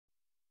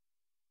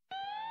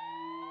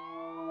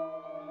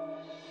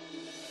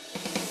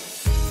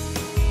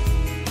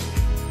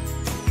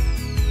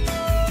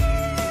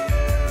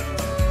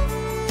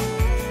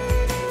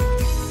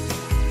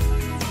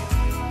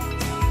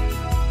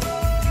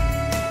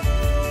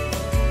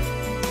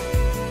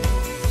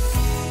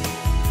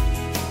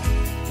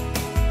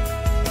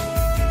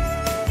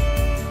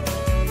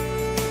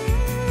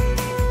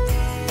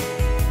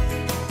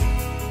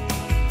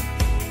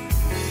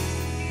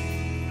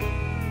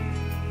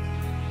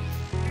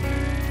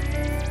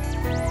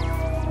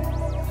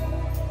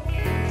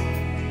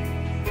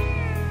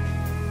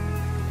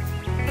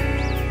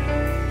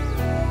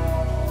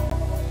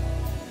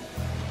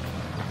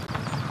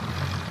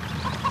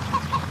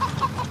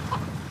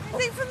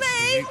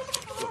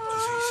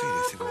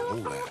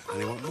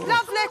Anyone more?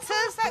 Love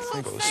letters, that sort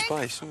We've of got the thing.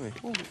 space, haven't we?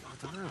 Oh, I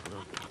don't know, but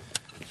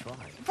I'll try.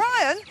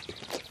 Brian?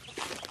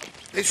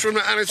 It's from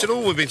the Allerton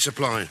Hall we've been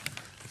supplying.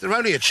 They're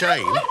only a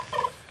chain.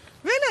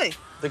 Really?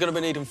 They're going to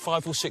be needing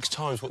 5 or 6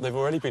 times what they've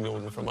already been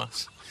ordering from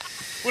us.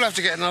 We'll have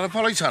to get another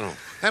polytunnel.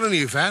 And a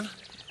new van.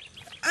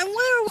 And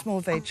where are small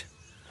veg?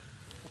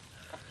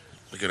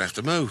 We're going to have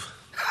to move.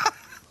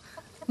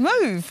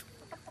 Move?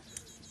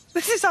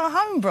 This is our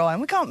home,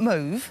 Brian. We can't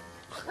move.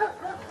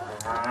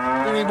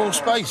 We need more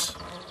space.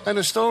 End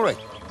of story.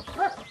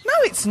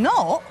 No, it's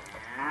not.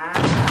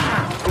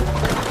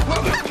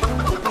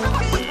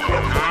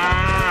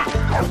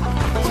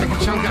 Take a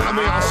chunk out of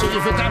me, I'll sue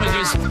you for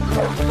damages.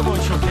 Come on,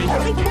 Chucky.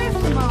 Be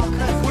careful,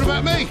 Marcus. What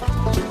about me?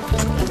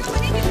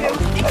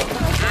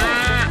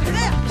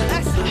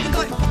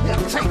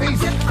 Take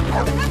these. Come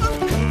on.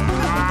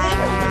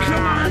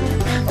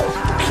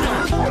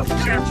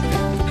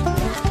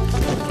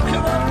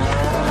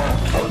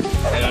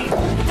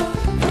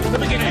 Let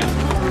me get in.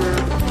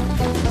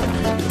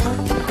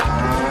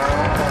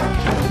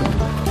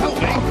 Help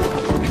me.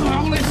 Come on,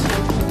 hold this.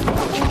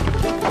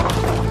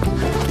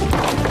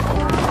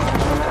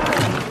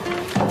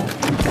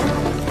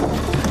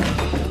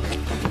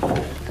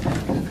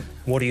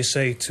 What do you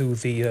say to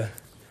the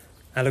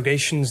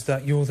allegations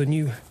that you're the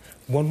new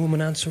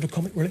one-woman answer to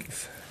Comic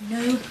Relief?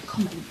 No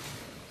comment.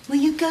 Will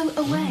you go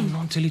away?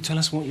 Not until you tell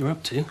us what you're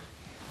up to.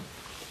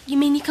 You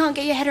mean you can't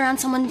get your head around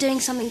someone doing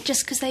something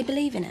just because they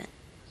believe in it?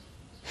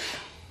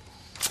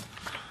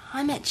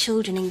 I met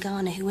children in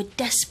Ghana who were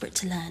desperate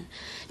to learn,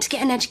 to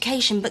get an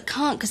education, but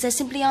can't because there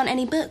simply aren't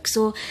any books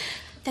or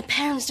their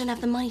parents don't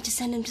have the money to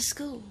send them to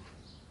school.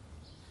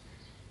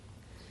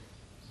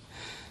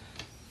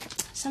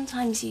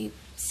 Sometimes you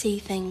see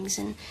things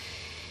and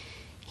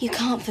you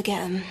can't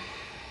forget them,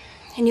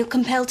 and you're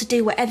compelled to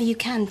do whatever you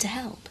can to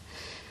help.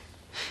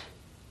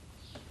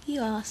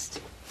 You asked.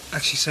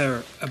 Actually,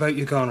 Sarah, about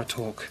your Ghana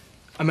talk,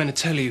 I meant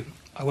to tell you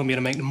I won't be able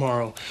to make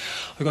tomorrow.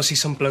 I've got to see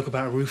some bloke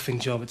about a roofing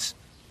job. It's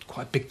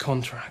quite a big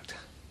contract.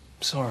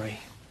 Sorry.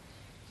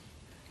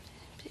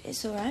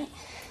 It's all right.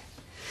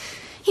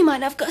 You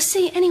might have got a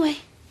seat anyway.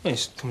 Well,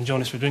 just come and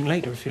join us for a drink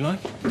later, if you like.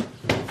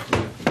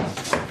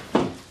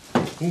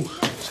 Ooh,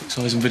 6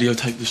 eyes and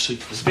videotape the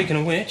secret. Speaking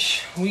of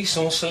which, we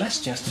saw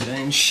Celeste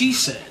yesterday, and she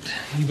said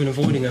you've been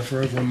avoiding her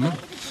for over a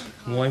month.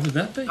 Why would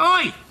that be?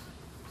 Oi!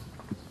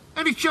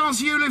 Any chance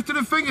of you lifting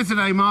a finger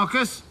today,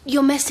 Marcus?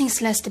 You're messing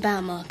Celeste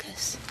about,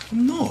 Marcus.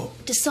 I'm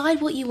not.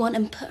 Decide what you want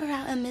and put her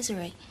out of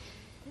misery.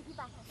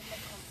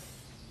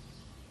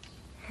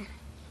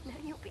 No,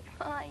 you'll be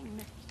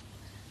fine.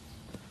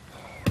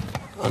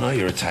 I know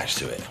you're attached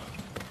to it.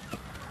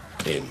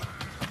 Him.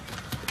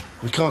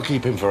 We can't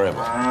keep him forever.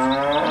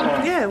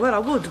 Yeah, well, I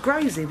would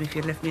graze him if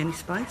you'd left me any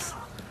space.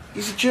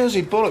 He's a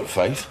Jersey bullock,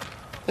 Faith.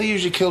 They're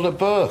usually killed at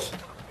birth.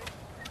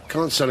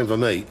 Can't sell him for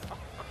meat.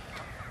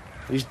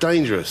 He's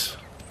dangerous.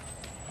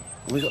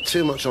 And we've got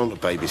too much on to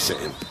babysit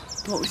him.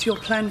 What was your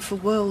plan for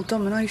world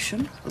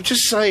domination? I'm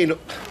just saying,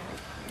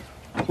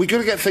 we've got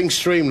to get things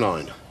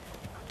streamlined.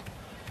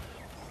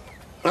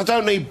 I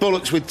don't need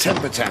bullocks with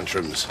temper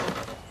tantrums.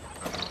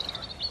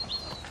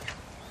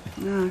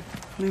 No,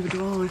 neither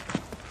do I.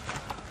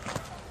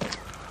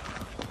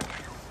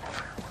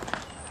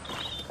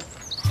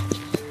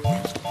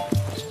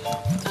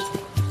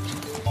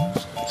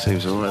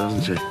 Seems all right,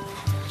 doesn't she?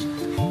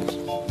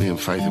 Me and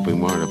Faith have been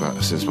worried about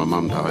her since my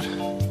mum died.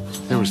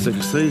 They were as thick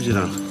as thieves, you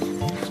know.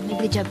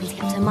 Maybe the jumpy's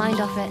kept her mind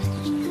off it.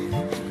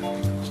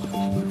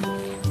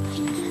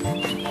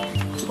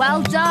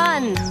 Well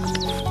done!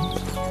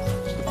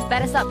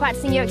 Better start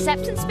practicing your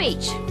acceptance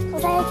speech.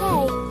 Was I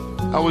okay?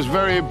 I was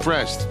very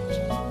impressed.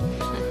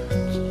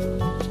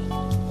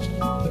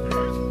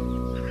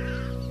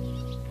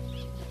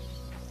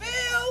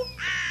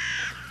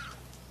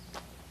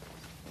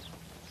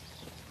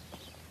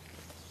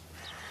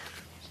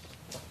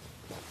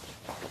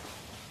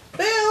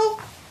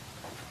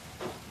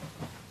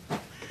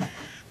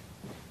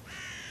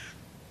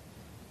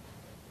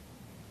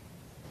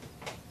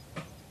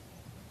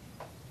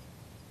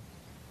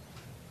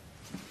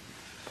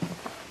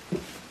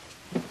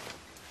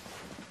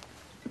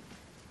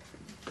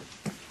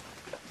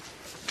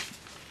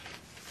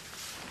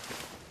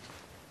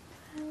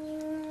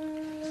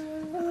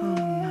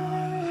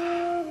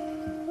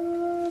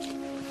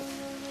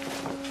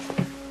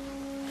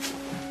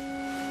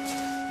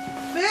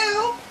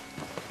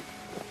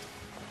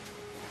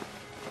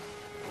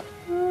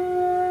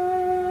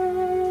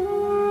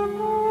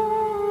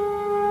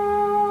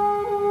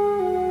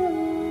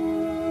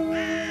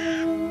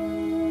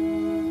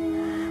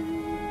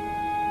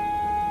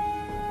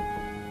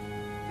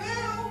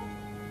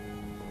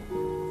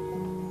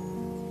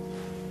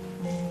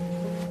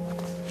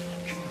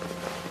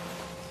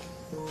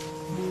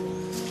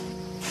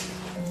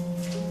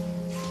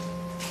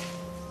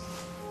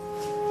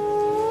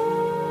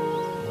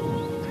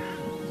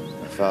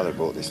 Father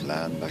bought this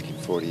land back in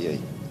 '48.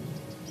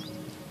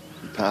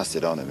 He passed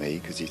it on to me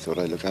because he thought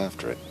I'd look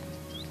after it.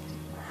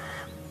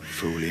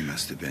 Fool he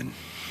must have been.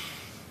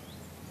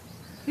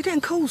 You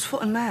didn't cause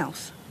foot and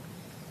mouth.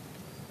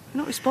 You're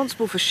not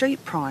responsible for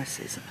sheep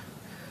prices.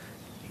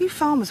 You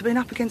farmers have been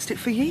up against it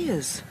for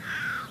years.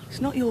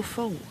 It's not your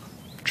fault.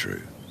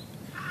 True.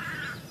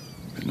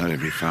 But not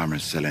every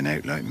farmer's selling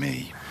out like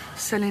me.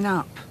 Selling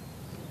up.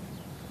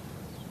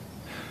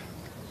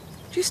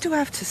 Do you still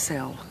have to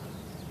sell?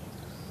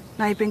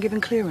 Now you've been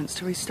given clearance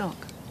to restock.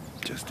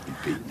 Just to be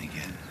beaten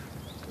again.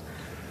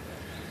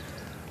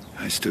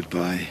 I stood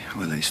by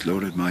while they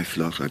slaughtered my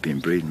flock I've been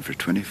breeding for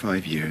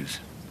 25 years.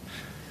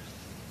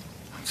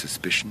 On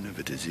suspicion of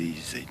a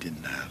disease they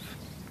didn't have.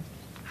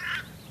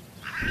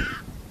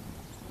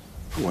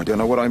 Oh, I don't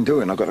know what I'm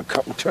doing. I've got a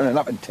couple turning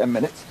up in 10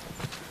 minutes.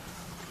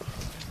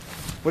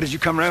 What did you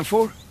come round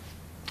for?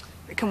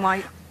 It can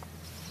wait.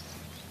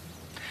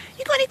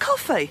 You got any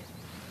coffee?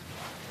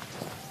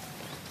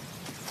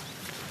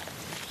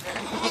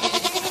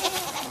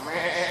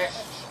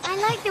 I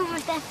like them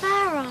with their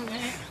fur on.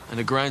 And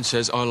the Gran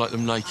says I like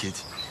them naked.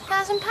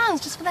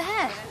 £1,000 just for the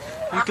hair.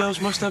 You girls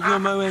must have your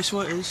mohair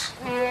sweaters.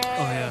 Oh,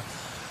 yeah.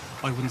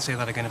 I wouldn't say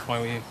that again if I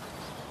were you.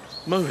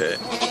 Mohair?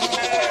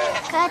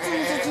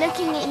 Curtains is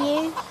looking at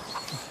you.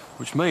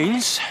 Which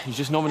means he's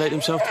just nominated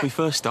himself to be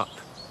first up.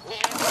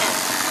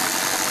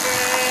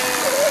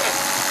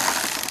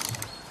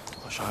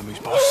 I'll show him who's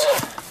boss.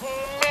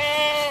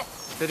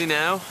 Steady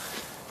now.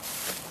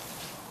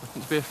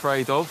 Nothing to be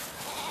afraid of.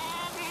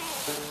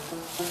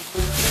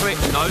 Come here.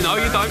 No, no,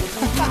 you don't.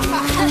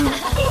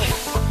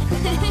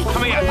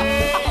 Come here.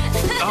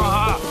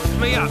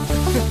 Come here.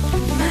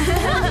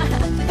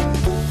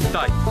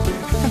 Stay.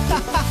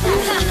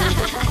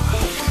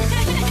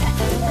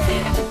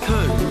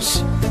 Coons.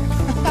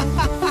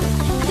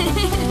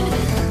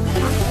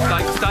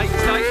 Stay.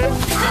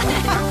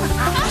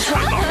 That's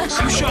right, Lawrence.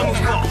 You show him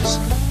who's boss.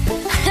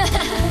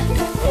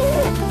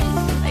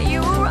 Are you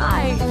all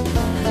right?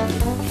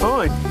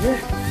 Fine, yeah.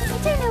 I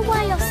don't know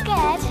why you're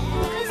scared.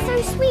 You're so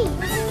sweet.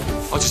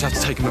 I'll just have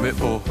to take him a bit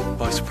more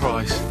by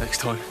surprise next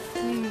time.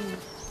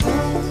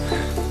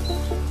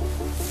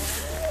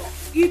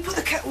 You put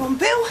the kettle on,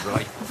 Bill.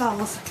 Right.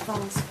 Vase.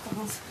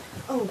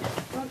 Oh,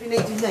 won't be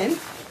needing them.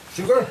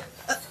 Sugar?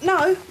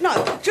 No.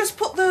 Just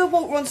put the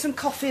water on some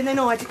coffee and then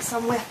hide it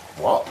somewhere.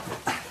 What?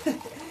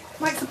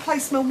 Makes the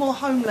place smell more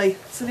homely.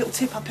 It's a little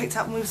tip I picked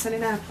up when we were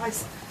selling our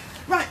place.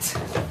 Right,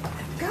 there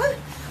we go.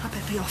 I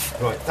better be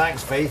off. Right,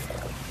 thanks, Faith.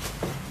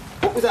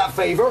 What was that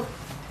favour?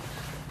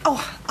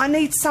 Oh, I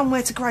need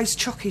somewhere to graze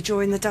Chocky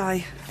during the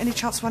day. Any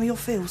chance one of your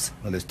fields?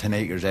 Well, there's 10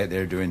 acres out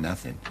there doing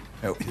nothing.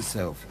 Help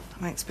yourself.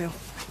 Thanks, Bill.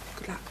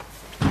 Good luck.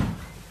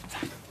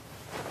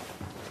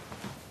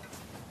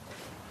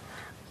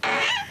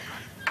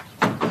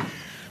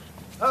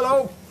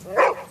 Hello.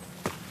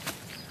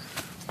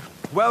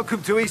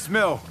 Welcome to East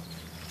Mill.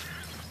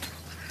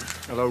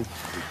 Hello.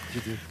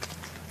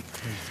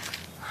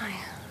 Hi.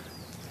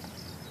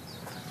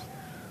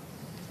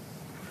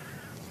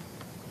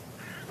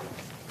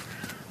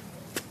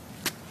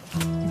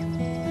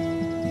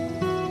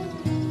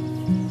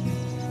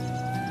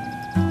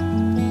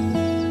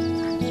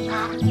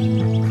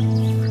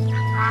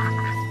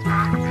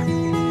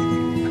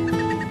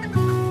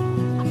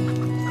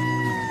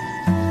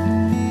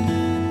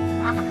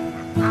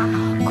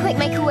 Quick,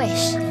 make a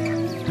wish.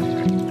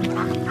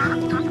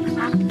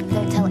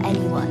 Don't tell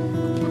anyone.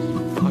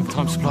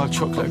 Lifetime supply of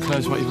chocolate and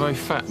clothes make you very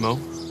fat, Mel.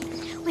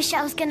 Wish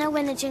I was going to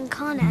win a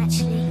Gincana,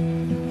 actually.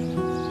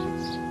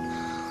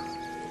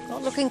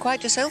 Not looking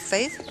quite yourself,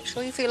 Faith.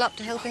 Sure you feel up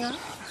to helping out?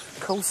 Of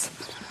course.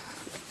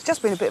 It's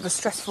just been a bit of a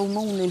stressful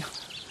morning.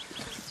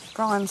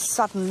 Brian's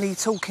suddenly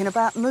talking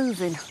about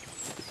moving.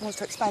 He wants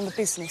to expand the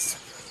business,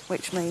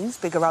 which means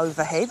bigger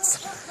overheads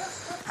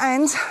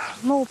and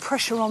more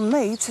pressure on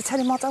me to tell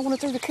him I don't want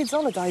to do the kids'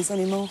 holidays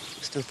anymore.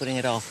 Still putting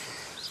it off.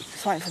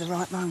 Just waiting for the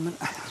right moment.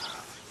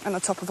 And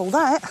on top of all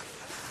that,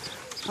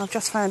 I've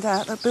just found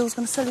out that Bill's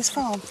going to sell his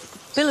farm.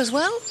 Bill as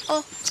well?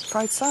 Oh,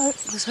 Afraid so. I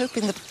was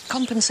hoping the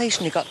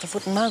compensation he got for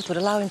foot and mouth would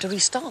allow him to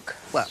restock.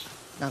 Well,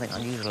 nothing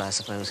unusual, I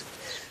suppose.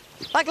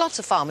 Like lots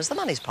of farmers, the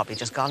money's probably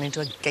just gone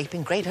into a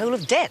gaping great hole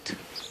of debt.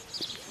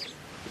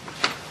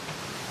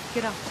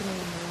 Good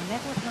afternoon,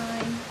 Network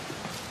 9.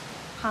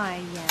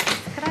 Hi,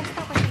 yes. Could I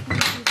start by taking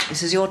you?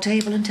 This is your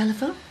table and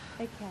telephone?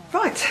 Take care.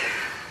 Right.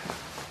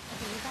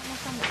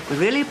 We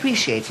really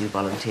appreciate you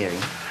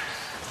volunteering.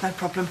 No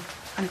problem.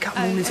 Only a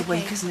couple mornings a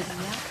week, isn't it?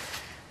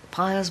 The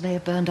piles may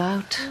have burned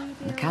out,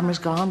 and the camera's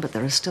gone, but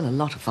there are still a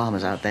lot of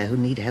farmers out there who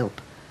need help.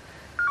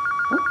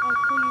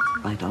 Oh,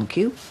 right on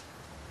cue.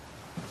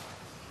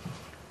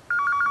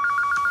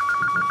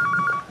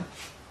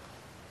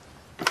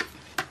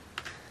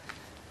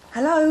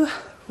 Hello,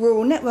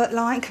 Rural Network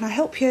line. Can I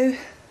help you?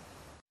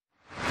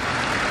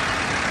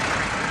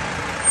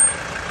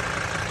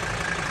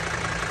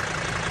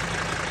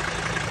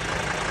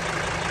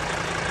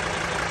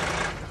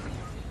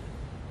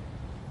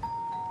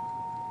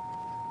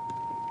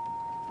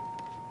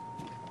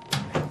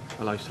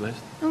 Hello,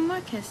 Celeste. Oh,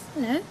 Marcus.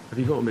 Hello. Have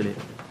you got a minute?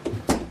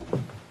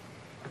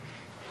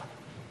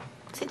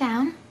 Sit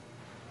down.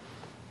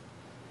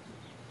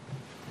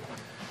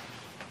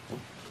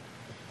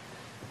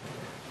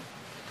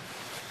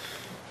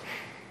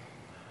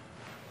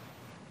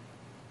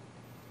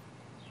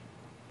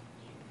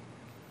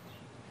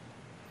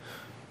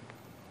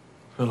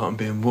 feel like I'm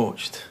being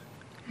watched.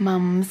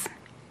 Mums.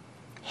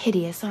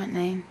 Hideous, aren't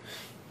they?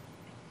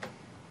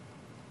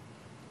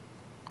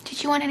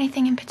 Did you want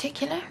anything in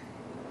particular?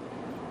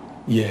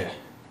 Yeah.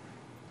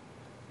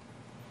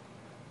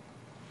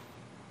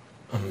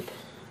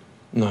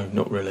 No,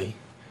 not really.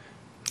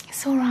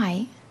 It's all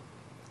right.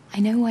 I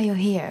know why you're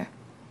here.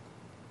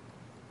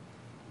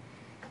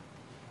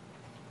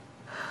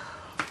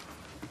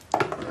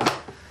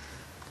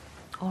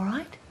 All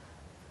right?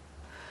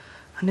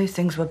 I knew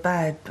things were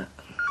bad, but...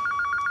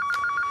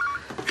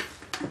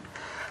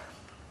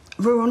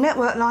 Rural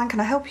network line, can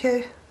I help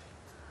you?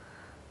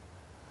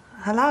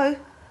 Hello?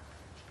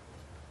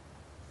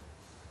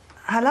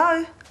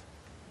 Hello?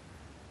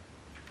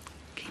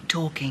 Keep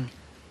talking.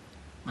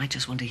 I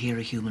just want to hear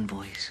a human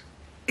voice.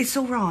 It's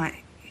all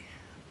right.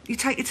 You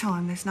take your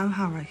time, there's no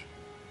hurry.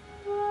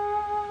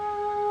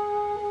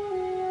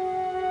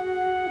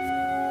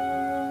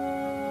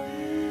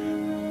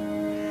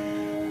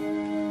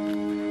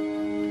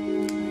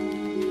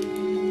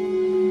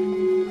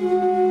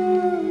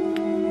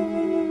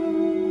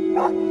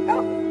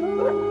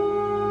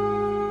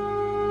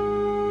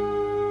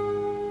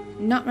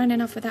 Not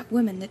running off with that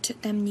woman that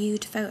took them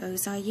nude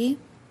photos, are you?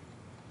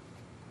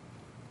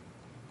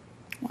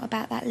 What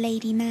about that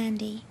lady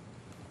Mandy?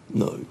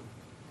 No.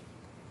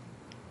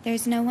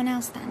 There's no one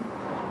else then?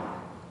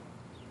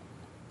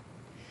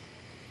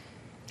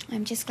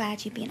 I'm just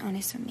glad you're being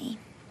honest with me.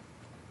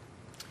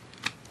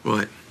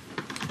 Right.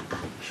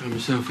 Show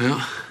myself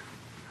out.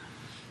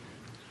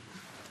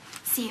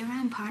 See you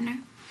around, partner.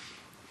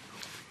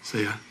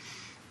 See ya.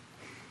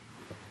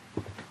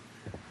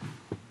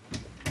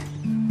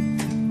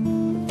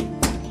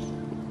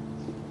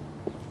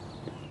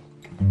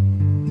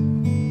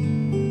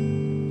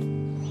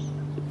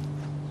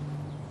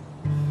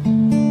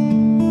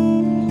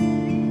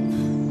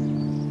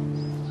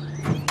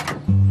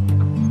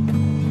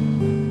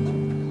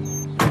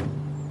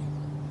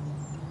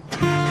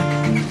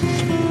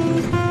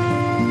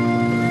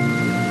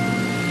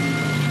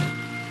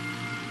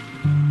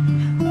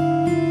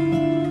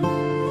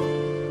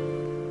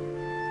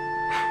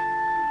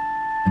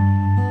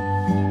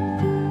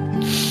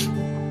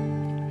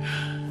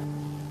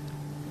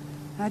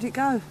 How'd it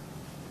go?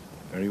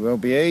 Very well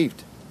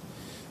behaved.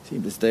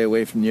 Seemed to stay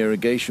away from the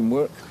irrigation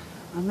work.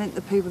 I meant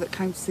the people that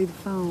came to see the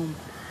farm.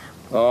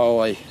 Oh,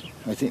 I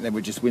think they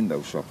were just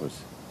window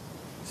shoppers.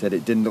 Said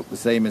it didn't look the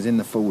same as in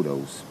the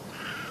photos.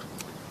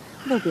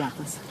 There'll be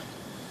others.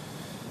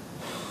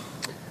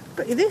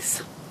 Got you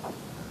this.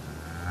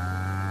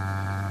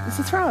 It's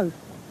a throw.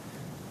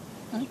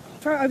 No?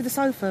 Throw it over the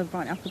sofa and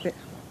brighten it up a bit.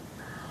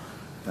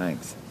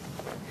 Thanks.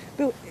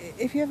 Bill,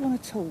 if you ever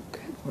want to talk...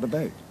 What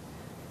about?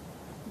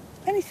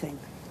 Anything.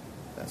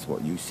 That's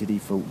what you city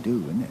folk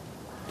do, isn't it?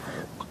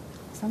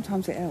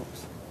 Sometimes it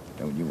helps.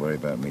 Don't you worry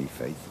about me,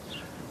 Faith.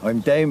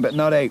 I'm down but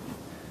not out.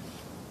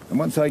 And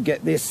once I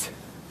get this...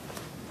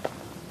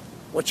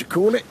 what you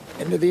call it?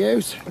 Into the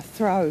house? A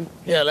throw.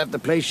 Yeah, I'll have the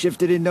place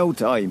shifted in no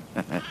time.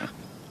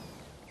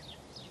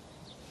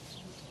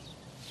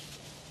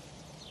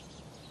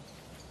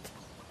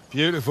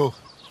 Beautiful.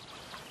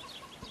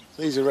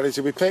 These are ready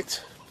to be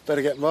picked.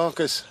 Better get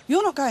markers.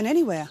 You're not going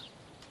anywhere.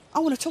 I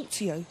want to talk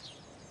to you.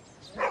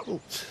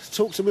 Well,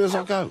 talk to me as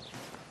I go.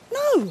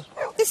 No,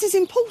 this is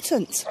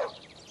important.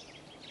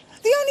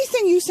 The only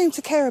thing you seem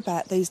to care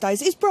about these days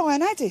is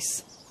Brian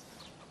Addis.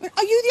 I mean,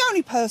 are you the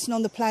only person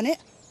on the planet?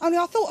 Only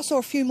I thought I saw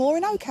a few more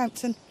in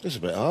Oakhampton. It's a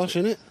bit harsh,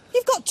 isn't it?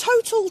 You've got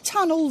total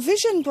tunnel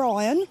vision,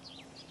 Brian.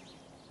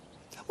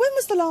 When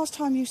was the last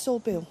time you saw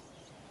Bill?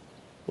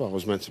 Well, I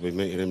was meant to be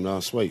meeting him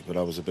last week, but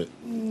I was a bit...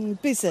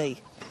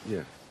 busy.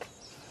 Yeah.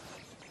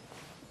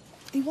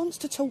 He wants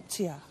to talk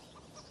to you.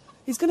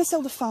 He's going to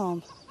sell the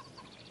farm.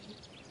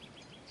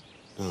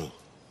 No.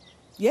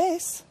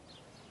 Yes.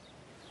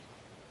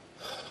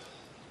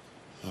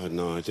 I had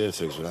no idea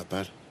things were that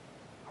bad.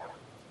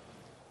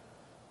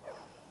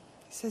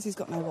 He says he's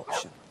got no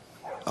option.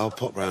 I'll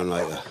pop round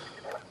later.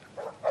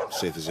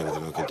 See if there's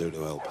anything I can do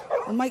to help.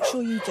 And make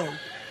sure you do.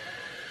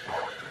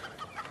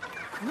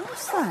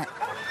 What's that?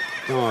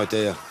 No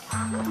idea.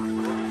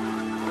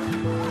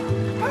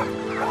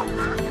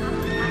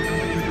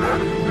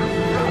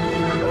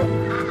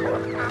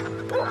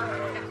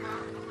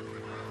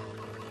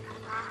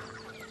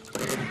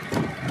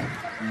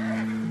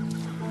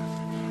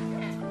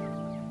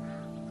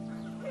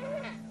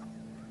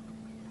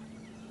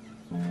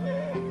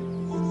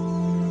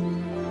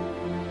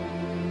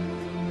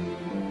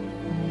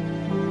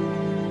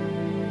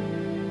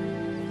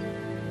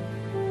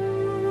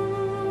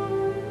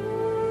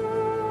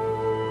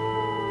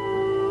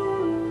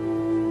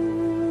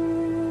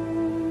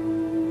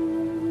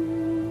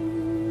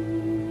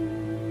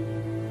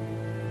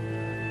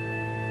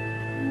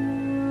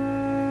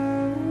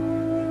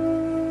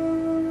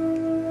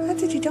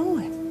 Did he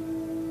die?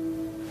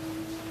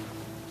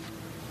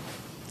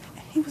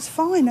 He was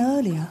fine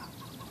earlier.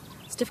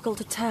 It's difficult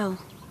to tell.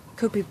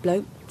 Could be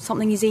bloat,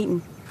 something he's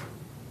eaten.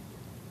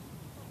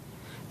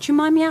 Do you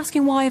mind me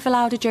asking why you've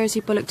allowed a Jersey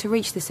bullock to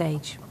reach this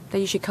age? They're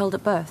usually culled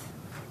at birth.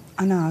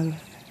 I know.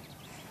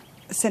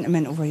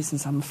 Sentimental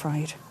reasons, I'm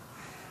afraid.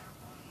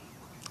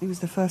 He was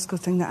the first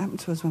good thing that happened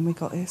to us when we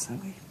got here, so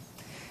we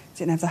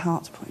didn't have the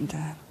heart to put him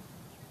down.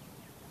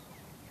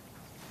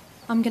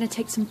 I'm going to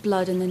take some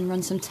blood and then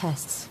run some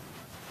tests.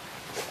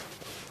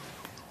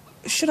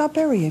 Should I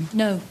bury him?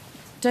 No.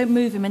 Don't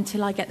move him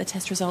until I get the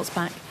test results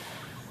back.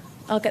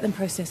 I'll get them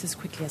processed as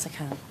quickly as I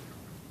can.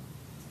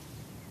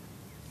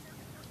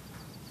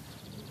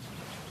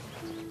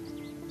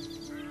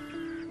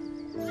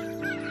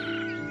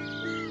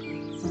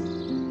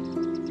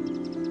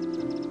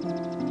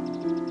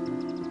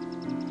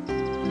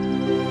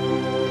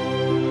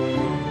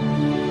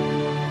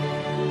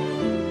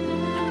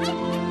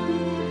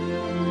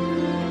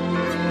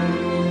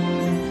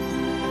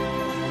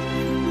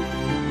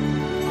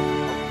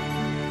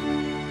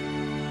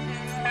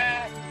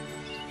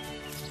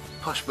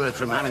 Posh bird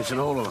from Hannington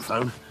Hall on the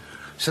phone.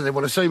 Said they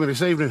want to see me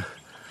this evening.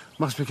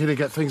 Must be keen to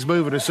get things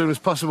moving as soon as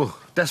possible.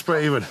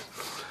 Desperate even. Do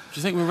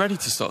you think we're ready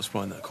to start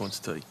supplying that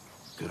quantity?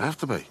 Could have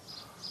to be.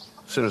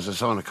 As soon as I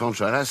sign a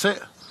contract, that's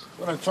it.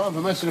 Got no time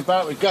for messing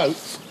about with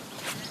goats.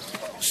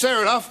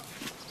 Fair enough.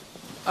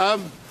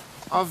 I've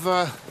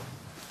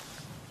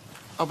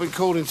been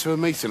called into a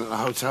meeting at the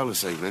hotel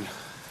this evening.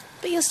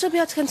 But you'll still be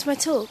able to come to my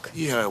talk.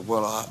 Yeah,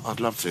 well,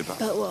 I'd love to, but...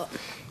 But what?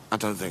 I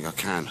don't think I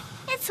can.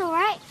 It's all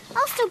right.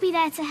 I'll still be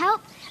there to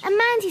help. And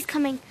Mandy's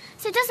coming,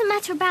 so it doesn't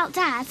matter about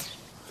Dad.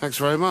 Thanks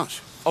very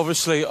much.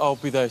 Obviously, I'll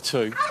be there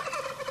too.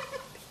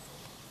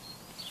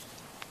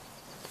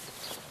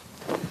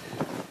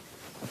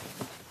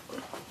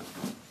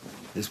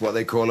 It's what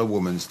they call a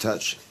woman's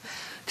touch.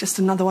 Just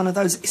another one of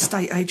those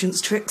estate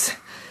agents' tricks.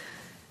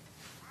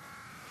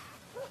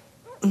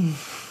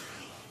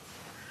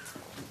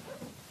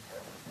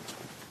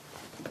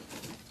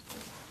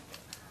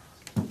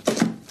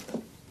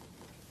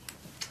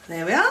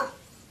 There we are.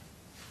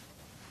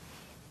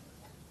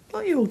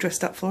 What are you all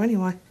dressed up for,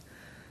 anyway?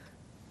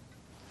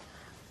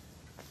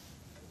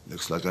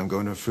 Looks like I'm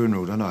going to a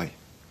funeral, don't I?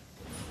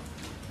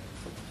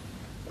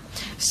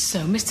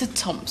 So, Mr.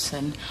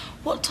 Thompson,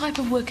 what type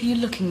of work are you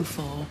looking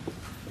for?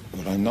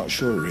 Well, I'm not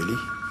sure, really.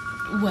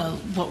 Well,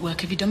 what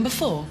work have you done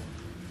before?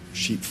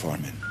 Sheep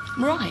farming.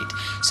 Right.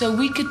 So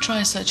we could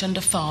try a search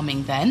under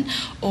farming then,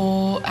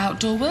 or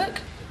outdoor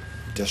work?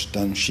 Just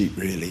done sheep,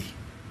 really.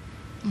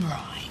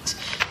 Right.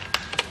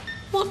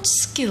 What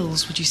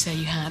skills would you say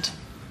you had?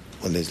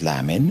 Well, there's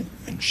lambing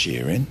and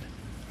shearing,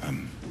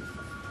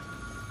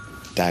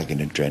 dagging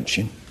and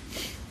drenching.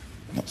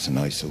 Not so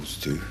nice, those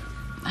two.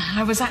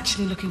 I was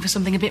actually looking for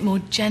something a bit more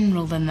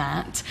general than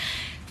that.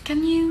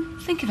 Can you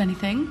think of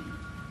anything?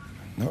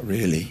 Not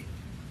really.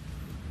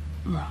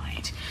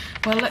 Right.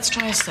 Well, let's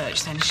try a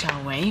search then,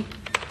 shall we?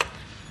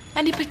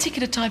 Any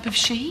particular type of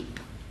sheep?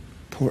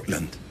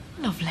 Portland.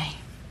 Lovely.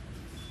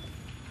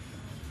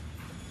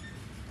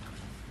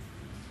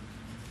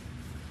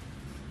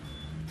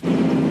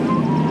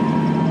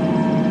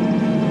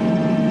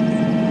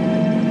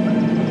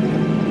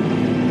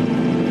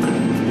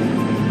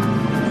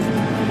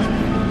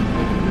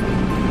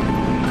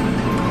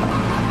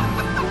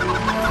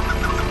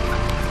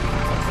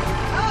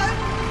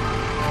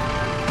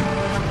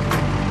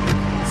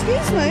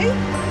 Excuse me?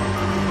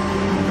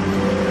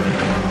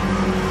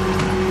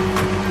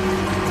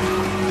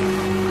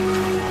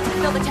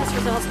 Got the test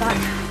results back.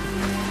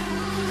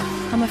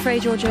 I'm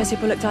afraid your Jersey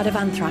bullock died of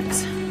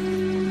anthrax.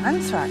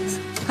 Anthrax?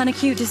 An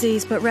acute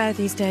disease, but rare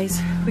these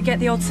days. We get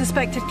the odd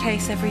suspected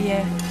case every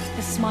year.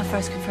 This is my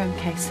first confirmed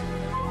case.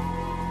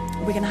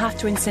 We're going to have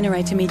to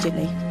incinerate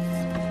immediately.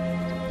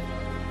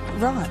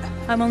 Right.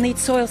 And we'll need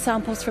soil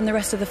samples from the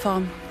rest of the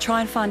farm.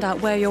 Try and find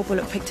out where your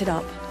bullock picked it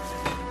up.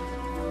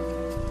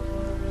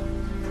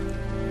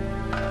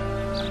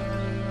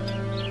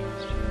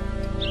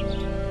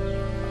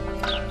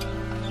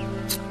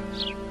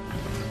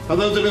 Are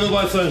those delivered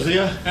by Thursday,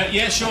 yeah?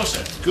 Yeah, sure,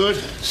 sir. Good.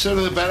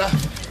 Sooner the better.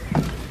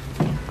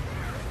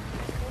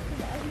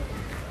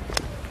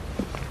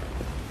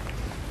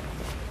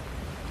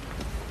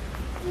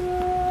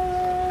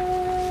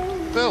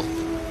 Bill.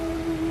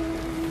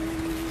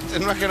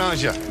 Didn't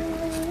recognise you.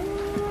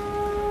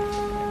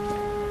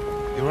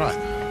 You're right.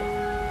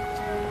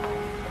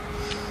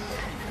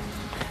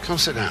 Come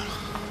sit down.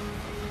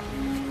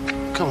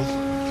 Come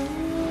on.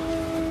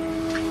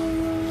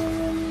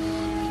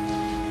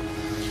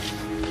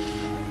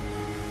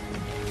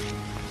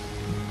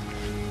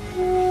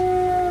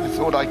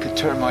 I thought I could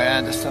turn my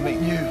hand to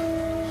something new.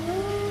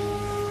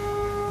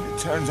 It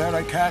turns out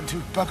I can't do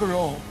bugger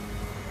all.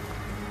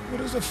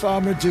 What does a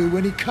farmer do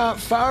when he can't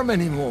farm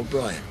anymore,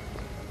 Brian?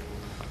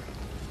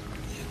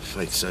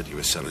 Faith said you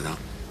were selling up.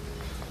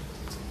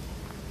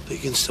 But you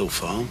can still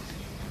farm.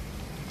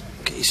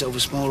 Get yourself a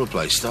smaller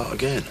place, start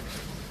again.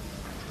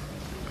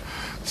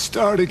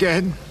 Start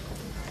again?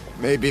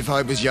 Maybe if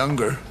I was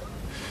younger.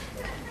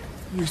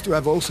 I used to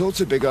have all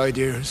sorts of big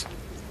ideas.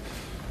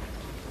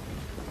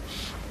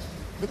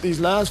 But these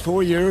last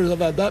 4 years, I've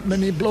had that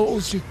many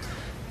blows,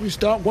 you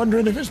start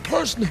wondering if it's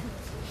personal.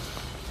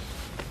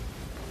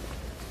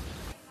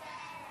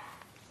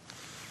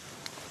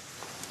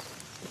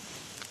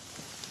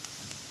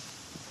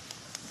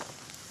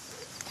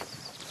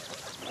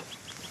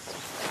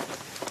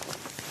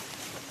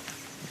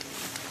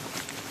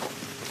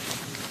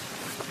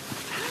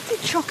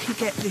 Chocky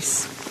get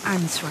this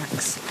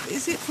anthrax?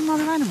 Is it from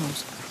other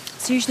animals?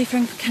 It's usually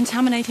from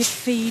contaminated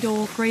feed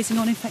or grazing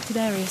on infected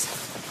areas.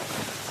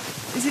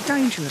 Is it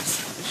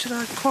dangerous? Should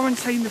I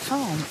quarantine the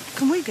farm?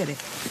 Can we get it?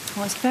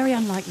 Well, it's very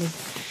unlikely.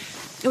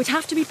 It would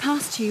have to be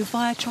passed to you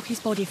via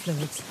Chocky's body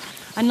fluids.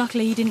 And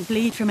luckily he didn't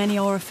bleed from any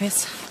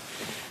orifice.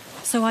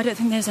 So I don't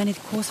think there's any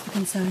cause for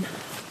concern.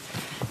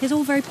 It's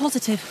all very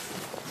positive.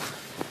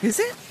 Is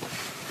it?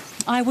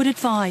 I would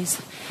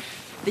advise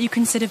that you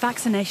consider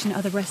vaccination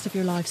of the rest of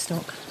your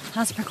livestock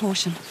as a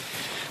precaution.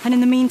 And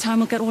in the meantime,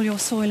 we'll get all your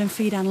soil and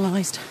feed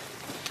analysed.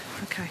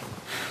 OK.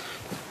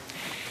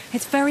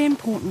 It's very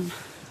important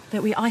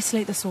that we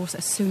isolate the source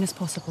as soon as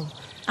possible.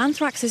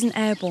 Anthrax isn't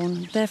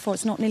airborne, therefore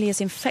it's not nearly as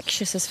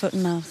infectious as foot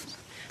and mouth.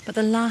 But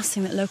the last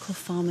thing that local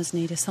farmers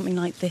need is something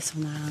like this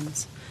on their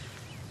hands.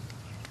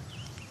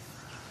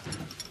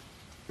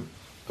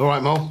 All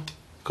right, Mole.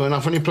 Got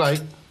enough on your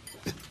plate?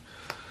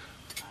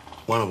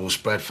 One of all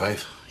spread,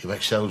 Faith. You've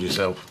excelled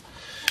yourself.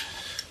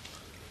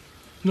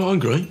 Not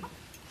hungry?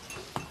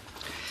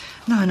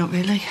 No, not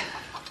really.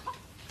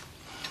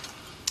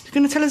 You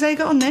going to tell us how you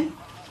got on, then?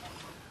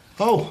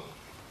 Oh,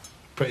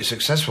 pretty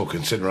successful,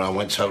 considering I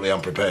went totally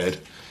unprepared.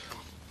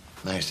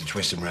 Managed to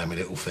twist him round my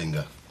little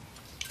finger.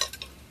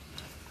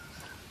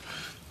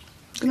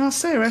 Can I ask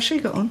Sarah how she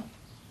got on?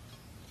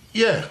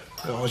 Yeah,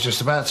 I was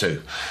just about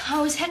to.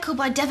 I was heckled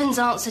by Devon's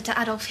answer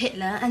to Adolf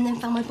Hitler and then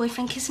found my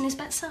boyfriend kissing his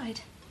backside.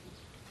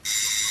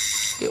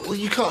 Yeah, well,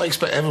 you can't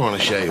expect everyone to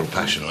share your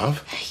passion,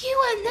 love. You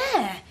weren't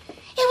there.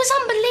 It was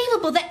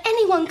unbelievable that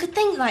anyone could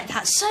think like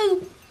that.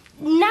 So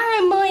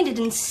narrow-minded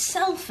and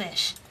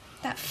selfish.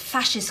 That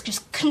fascist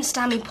just couldn't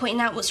stand me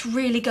pointing out what's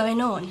really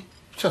going on.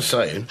 Just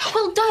saying.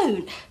 Well,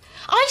 don't.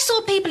 I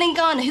saw people in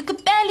Ghana who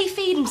could barely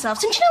feed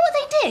themselves, and do you know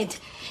what they did?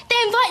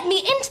 They invited me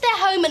into their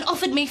home and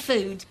offered me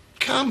food.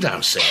 Calm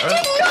down, Sarah.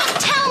 Do not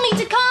tell me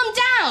to calm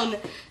down.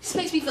 This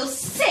makes me feel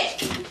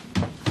sick.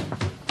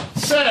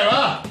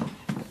 Sarah!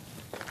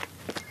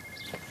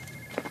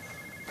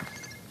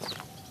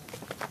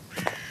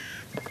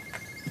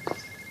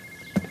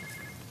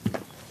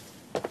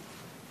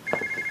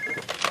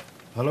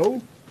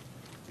 Hello?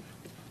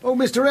 Oh,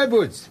 Mr.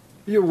 Edwards.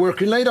 You're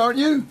working late, aren't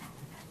you?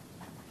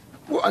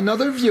 What,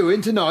 another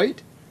viewing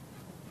tonight?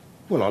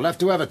 Well, I'll have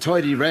to have a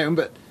tidy round,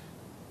 but...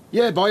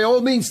 Yeah, by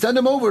all means, send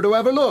them over to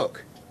have a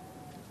look.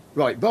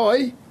 Right,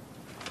 bye.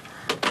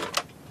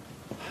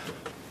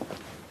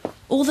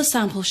 All the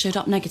samples showed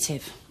up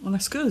negative. Well,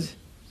 that's good,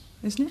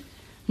 isn't it?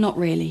 Not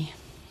really.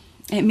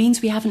 It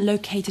means we haven't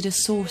located a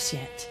source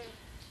yet.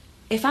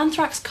 If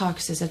anthrax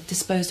carcasses are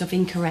disposed of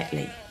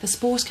incorrectly, the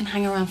spores can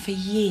hang around for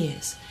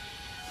years.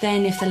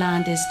 Then, if the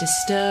land is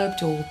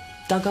disturbed or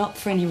dug up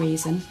for any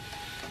reason,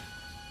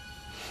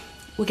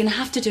 we're going to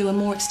have to do a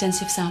more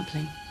extensive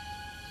sampling.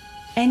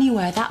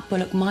 Anywhere that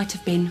bullock might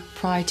have been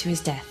prior to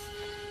his death.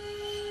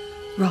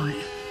 Right.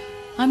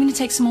 I'm going to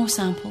take some more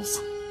samples,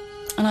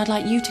 and I'd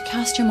like you to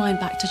cast your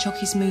mind back to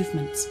Chocky's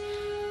movements.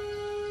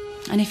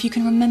 And if you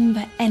can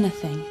remember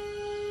anything.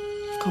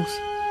 Of course.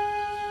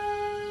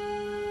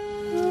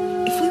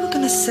 If we were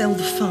going to sell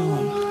the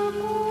farm,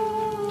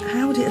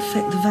 how would it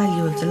affect the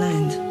value of the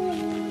land?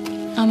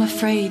 I'm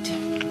afraid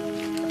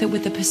that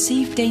with the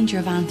perceived danger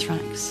of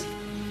anthrax,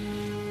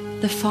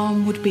 the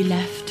farm would be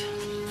left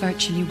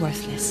virtually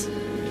worthless.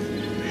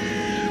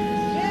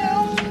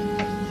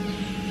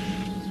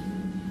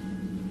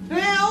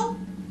 Bill!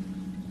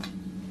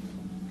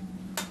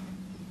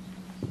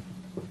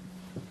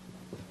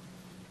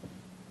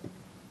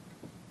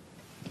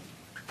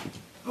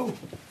 Oh,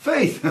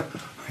 Faith!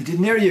 I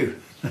didn't hear you.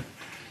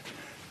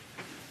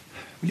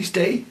 Will you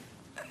stay?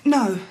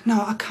 No,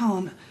 I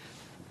can't.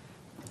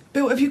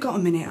 Bill, have you got a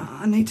minute?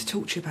 I need to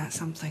talk to you about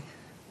something.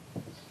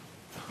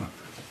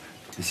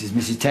 This is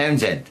Mrs.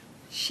 Townsend.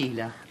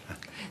 Sheila.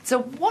 It's a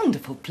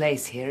wonderful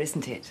place here,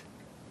 isn't it?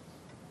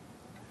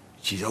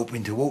 She's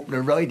hoping to open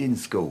a riding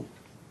school.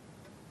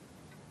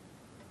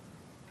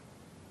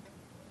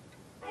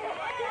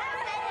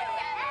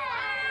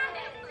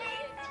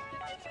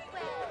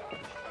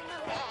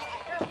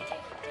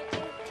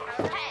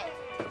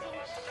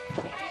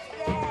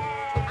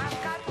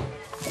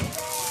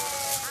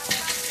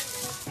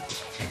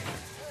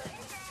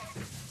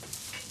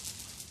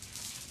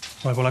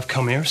 Right, well, I've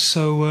come here,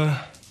 so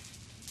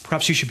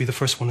perhaps you should be the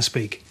first one to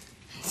speak.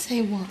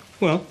 Say what?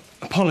 Well,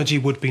 apology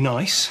would be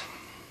nice.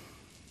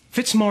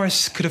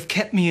 Fitzmaurice could have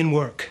kept me in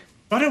work.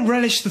 I don't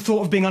relish the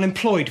thought of being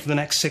unemployed for the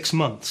next 6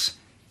 months.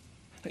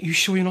 Are you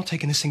sure you're not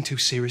taking this thing too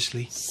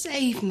seriously?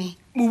 Save me.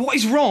 Well, what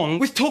is wrong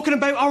with talking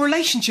about our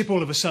relationship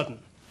all of a sudden?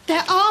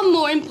 There are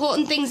more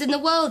important things in the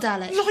world,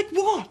 Alex. Like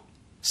what?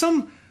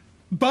 Some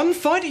bun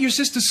fight at your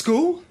sister's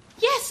school?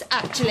 Yes,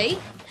 actually.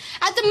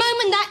 At the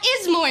moment, that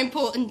is more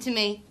important to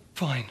me.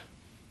 Fine.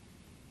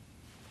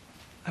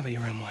 Have it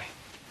your own way.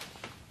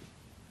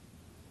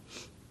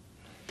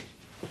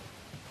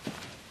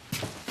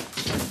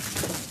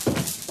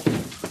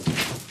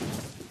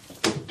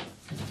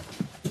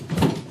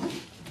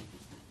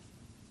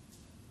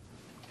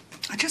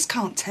 I just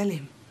can't tell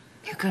him.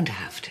 You're going to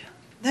have to.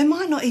 There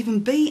might not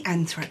even be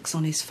anthrax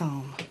on his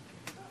farm.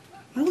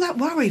 that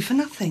worry for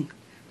nothing?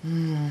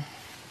 Hmm.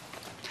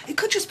 It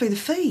could just be the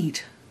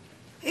feed.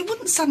 It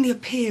wouldn't suddenly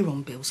appear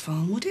on Bill's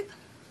farm, would it?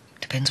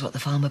 Depends what the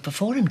farmer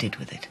before him did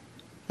with it.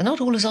 They're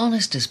not all as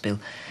honest as Bill.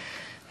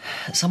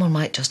 Someone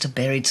might just have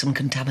buried some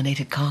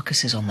contaminated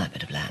carcasses on that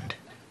bit of land.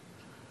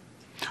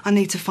 I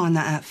need to find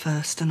that out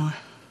first, don't I?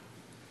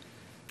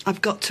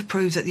 I've got to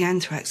prove that the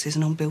anthrax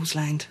isn't on Bill's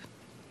land.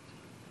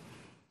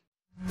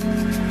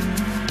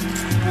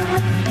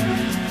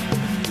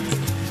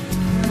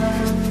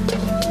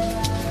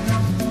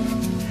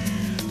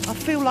 I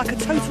feel like a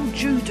total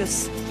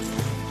Judas.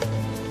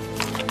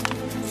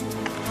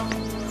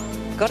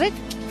 Got it?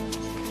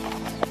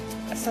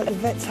 Let's hope the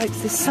vet takes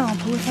this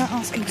sample without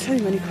asking too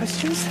many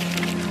questions.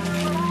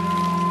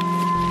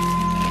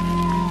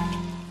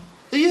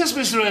 Yes,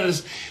 Mr.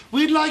 Ellis.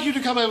 We'd like you to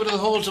come over to the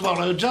hall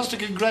tomorrow just to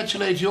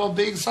congratulate you on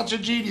being such a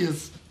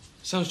genius.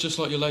 Sounds just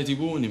like your Lady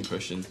Warren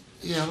impression.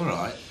 Yeah, all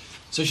right.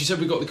 So she said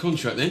we got the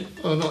contract then?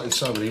 Well, not in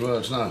so many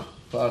words, no.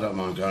 But I don't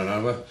mind going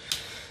over.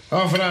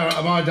 Half an hour out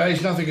of my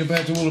day's nothing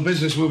compared to all the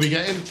business we'll be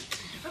getting.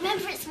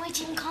 Remember, it's my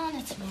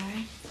Gymkhana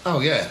tomorrow. Oh,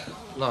 yeah.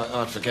 Like,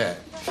 I'd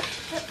forget.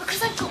 But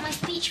because I've got my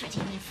speech ready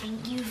and everything,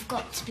 you've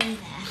got to be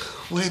there.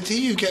 Where do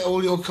you get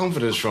all your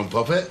confidence from,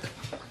 Poppet?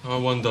 I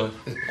wonder.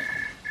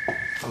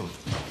 Oh.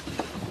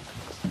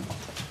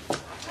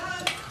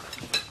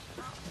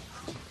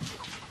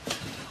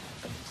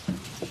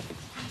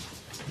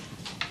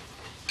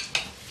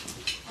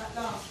 That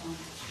last one.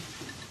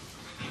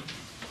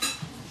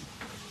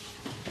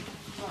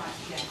 Right,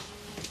 yeah.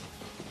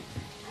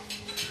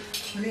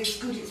 Well, it's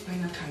good it's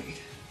been located.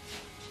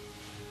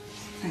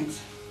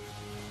 Thanks.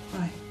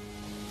 Bye.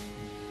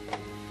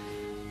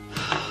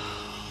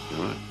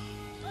 All right.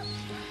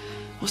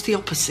 What's the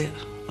opposite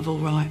of all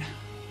right?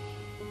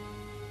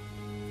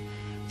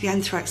 The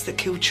anthrax that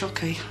killed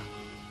Chocky.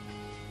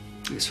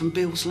 It's from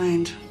Bill's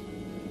land.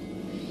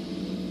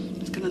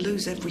 It's going to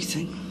lose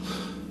everything.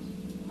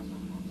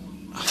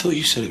 I thought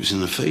you said it was in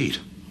the feed.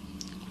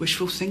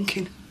 Wishful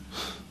thinking.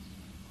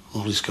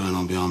 All this going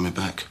on behind my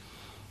back.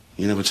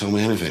 You never told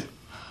me anything.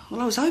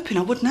 Well, I was hoping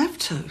I wouldn't have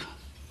to.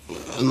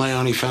 And they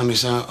only found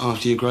this out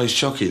after you grazed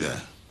Chocky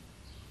there?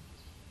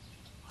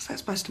 What's that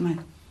supposed to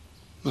mean?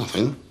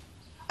 Nothing.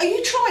 Are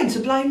you trying to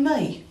blame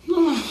me?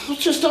 No, I was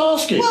just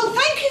asking. Well,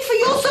 thank you for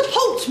your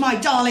support, my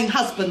darling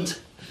husband.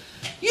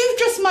 You've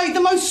just made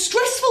the most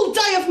stressful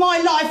day of my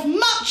life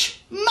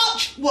much,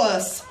 much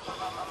worse.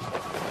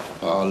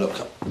 Oh,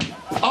 look.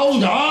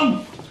 Hold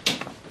on!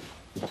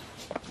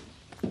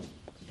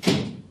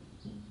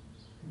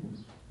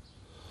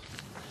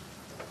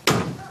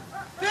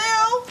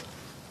 Bill!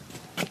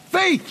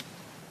 Faith!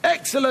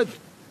 Excellent!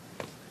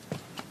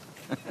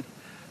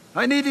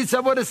 I needed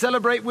someone to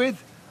celebrate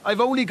with. I've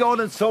only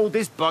gone and sold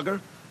this bugger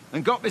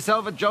and got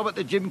myself a job at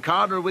the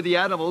Gymkhana with the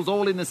animals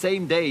all in the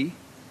same day.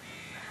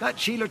 That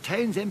Sheila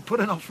Townsend put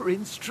an offer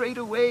in straight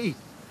away.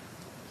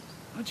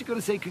 Aren't you going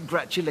to say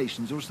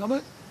congratulations or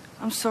something?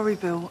 I'm sorry,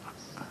 Bill.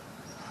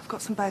 I've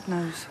got some bad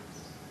news.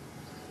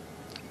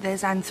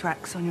 There's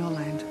anthrax on your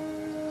land.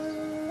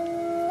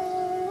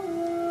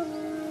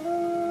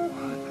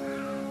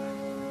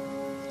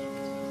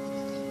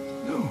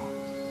 No.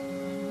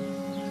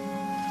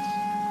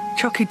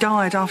 Chocky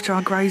died after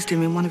I grazed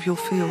him in one of your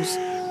fields.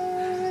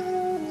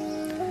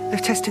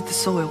 They've tested the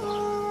soil.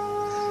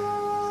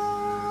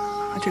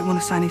 I didn't want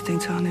to say anything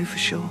till I knew for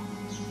sure.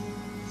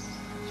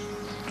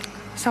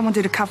 Someone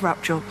did a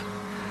cover-up job.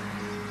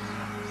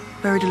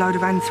 Buried a load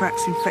of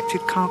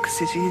anthrax-infected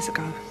carcasses years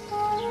ago.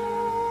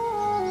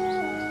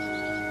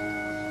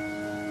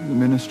 The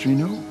ministry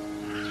know?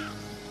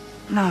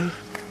 No.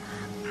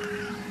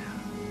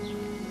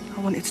 I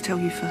wanted to tell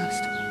you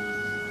first.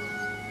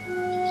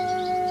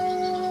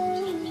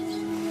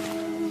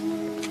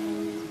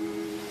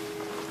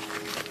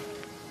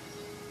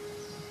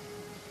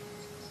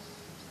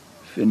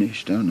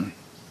 Finished, aren't I?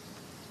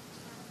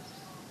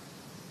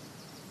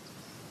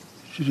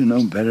 Should have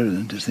known better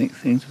than to think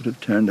things would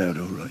have turned out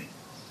all right.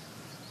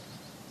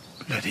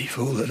 Bloody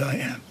fool that I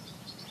am.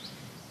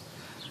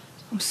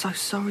 I'm so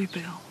sorry,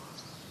 Bill.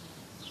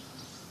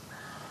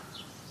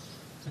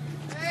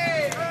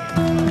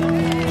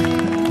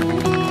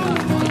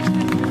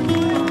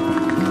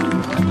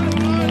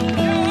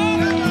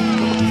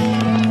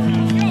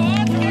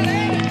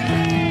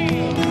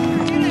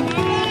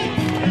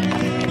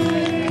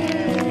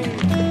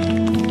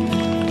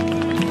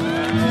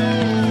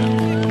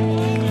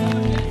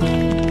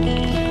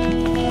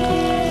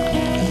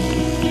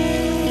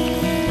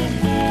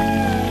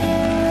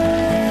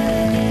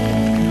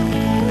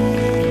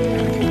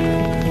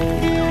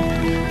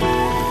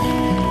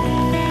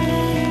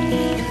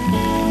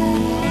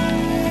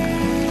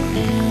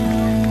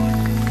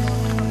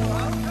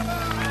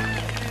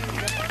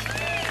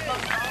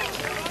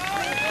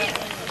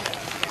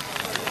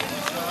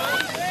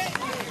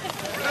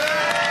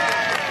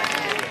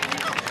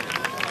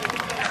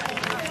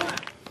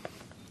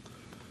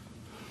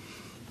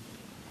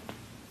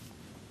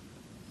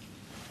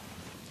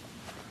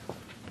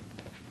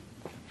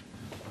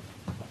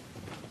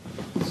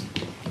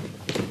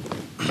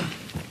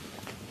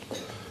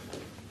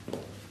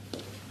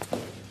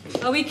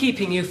 Are we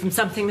keeping you from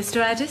something,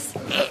 Mr. Addis?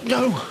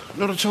 No,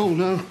 not at all,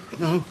 no.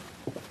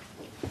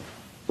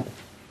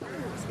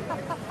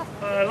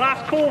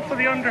 Last call for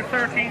the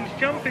under-13s.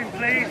 Jump in,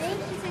 please.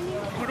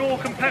 Would all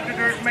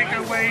competitors make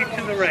their way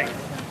to the ring?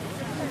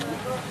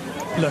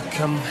 Look,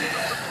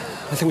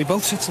 I think we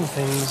both said some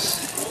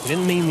things we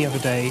didn't mean the other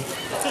day.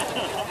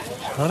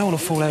 I don't want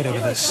to fall out over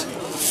this.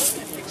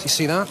 Do you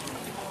see that?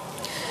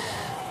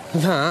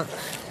 That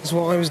is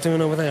what I was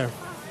doing over there.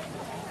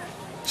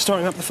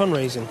 Starting up the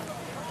fundraising.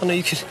 I know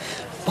you could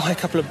buy a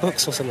couple of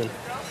books or something.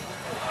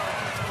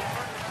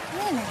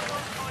 Really?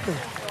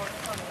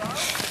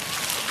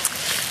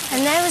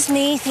 And there was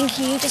me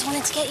thinking you just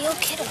wanted to get your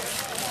kid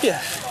off.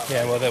 Yeah,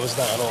 well, there was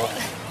that and all.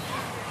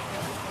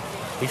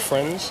 We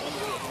friends?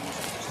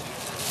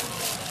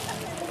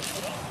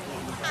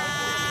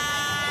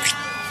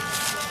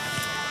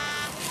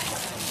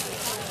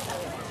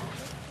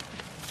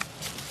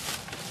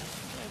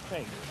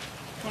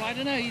 Well, I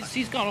don't know.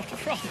 He's gone off to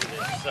France.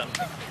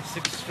 It's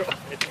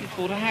extraordinary. He's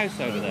bought a house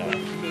over there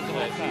with the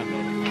whole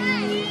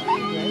family.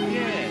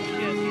 Yes.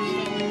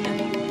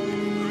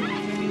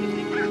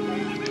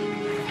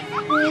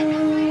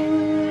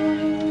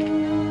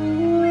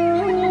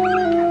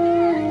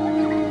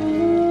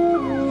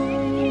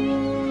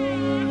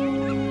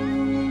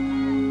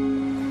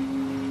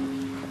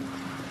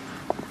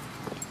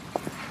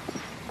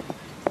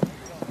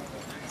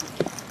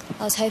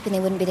 I was hoping they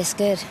wouldn't be this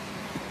good.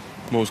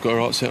 Moore's got a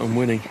right set on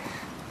winning.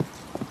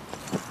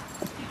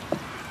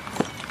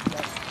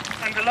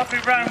 And a lovely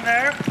round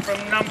there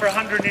from number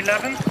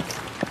 111.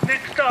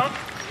 Next up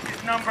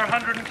is number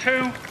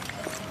 102,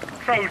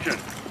 Trojan.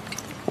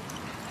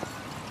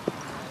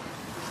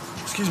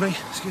 Excuse me.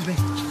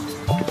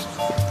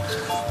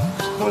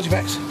 Hold your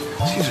backs.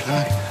 Excuse me.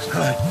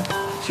 Hello.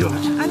 It's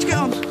yours. How'd you get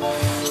on?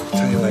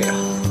 Tell you later.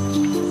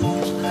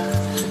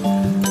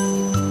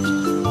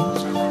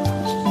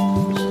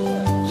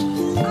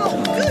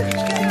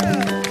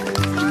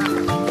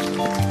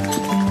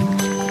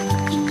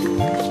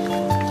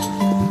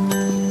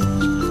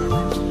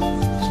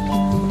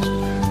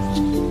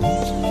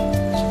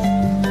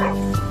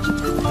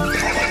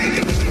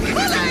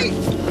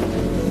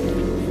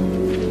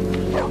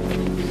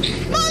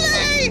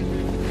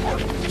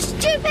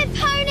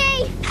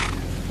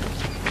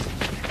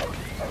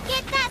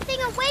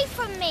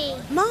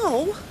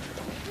 Mole?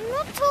 I'm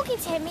not talking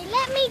to him. He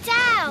let me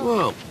down.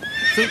 Well,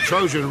 I think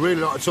Trojan would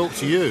really like to talk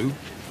to you.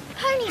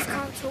 Ponies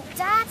can't talk,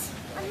 Dad.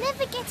 I'm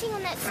never getting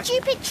on that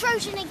stupid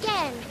Trojan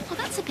again. Well,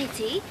 that's a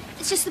pity.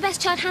 It's just the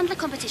best child handler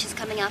competition's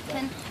coming up,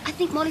 and I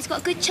think Molly's got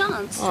a good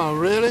chance. Oh,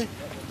 really?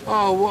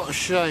 Oh, what a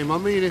shame. I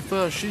mean, if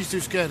she's too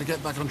scared to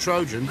get back on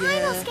Trojan. I'm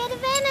not scared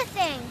of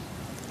anything.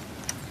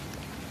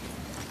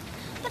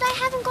 But I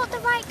haven't got the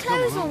right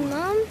clothes on,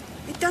 Mum.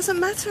 It doesn't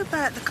matter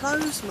about the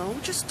clothes, Mole.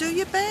 Just do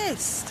your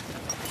best.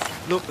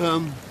 Look, I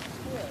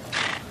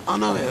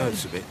know it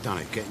hurts a bit,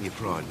 doesn't it, getting your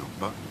pride knocked,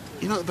 but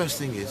you know the best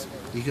thing is,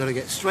 you got to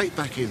get straight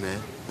back in there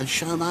and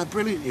show them how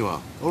brilliant you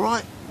are, all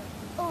right?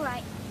 All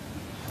right.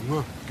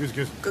 Mwah.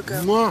 Good. Good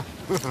girl. Mwah.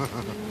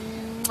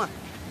 Mwah.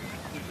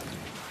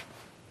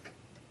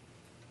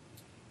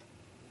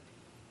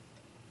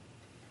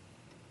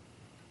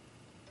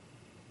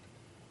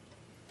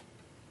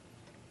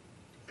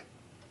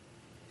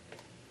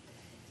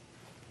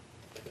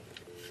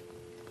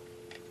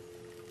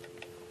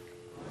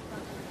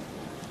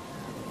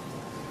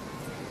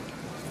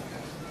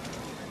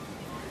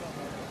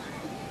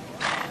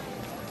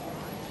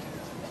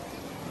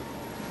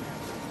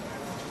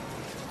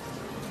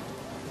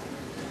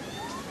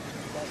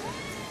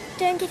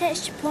 Don't get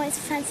extra points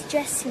for fancy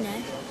dress, you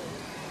know.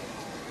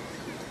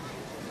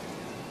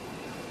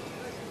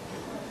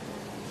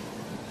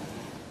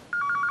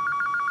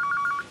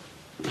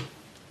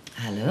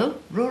 Hello?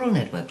 Rural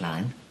Network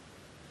line.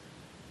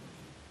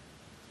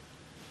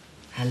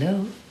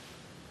 Hello?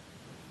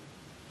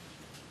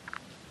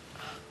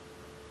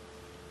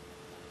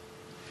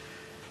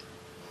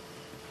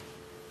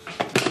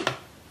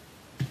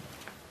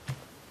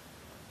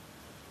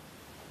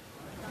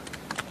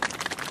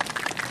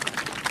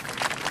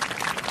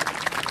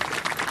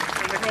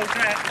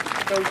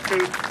 Goes to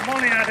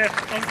Molly Addis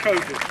on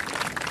Trojan.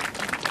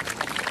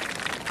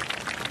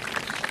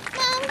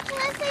 Mum, can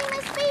I sing my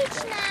speech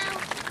now?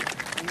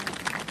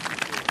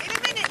 In a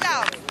minute,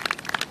 love.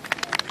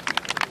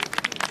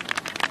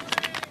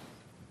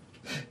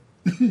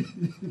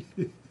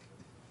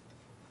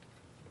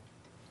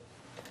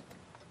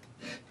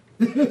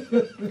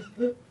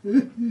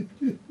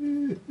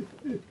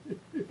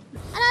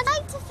 And I'd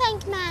like to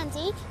thank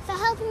Mandy for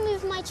helping me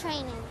with my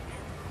training.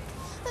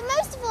 But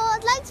most of all,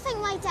 I'd like to thank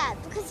my dad,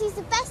 because he's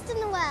the best in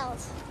the world.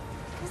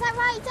 Is that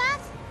right,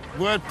 Dad?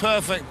 Word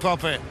perfect,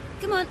 Poppet.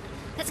 Come on,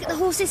 let's get the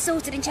horses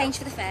sorted and change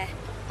for the fair.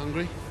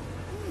 Hungry?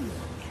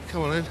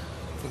 Come on in.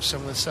 Got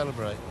something to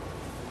celebrate.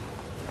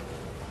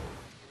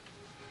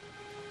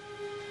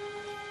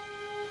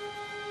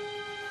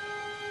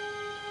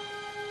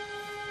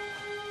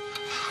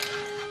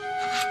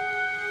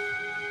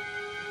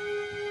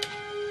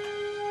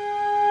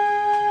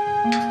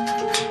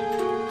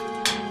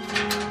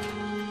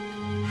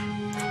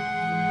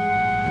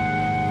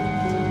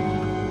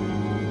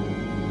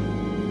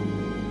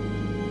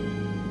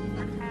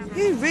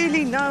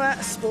 know how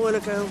to spoil a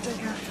girl, don't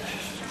you?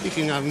 You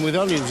can have them with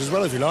onions as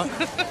well if you like.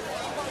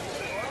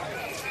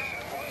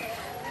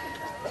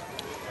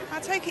 I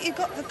take it you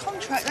got the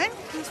contract then?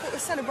 That's what we're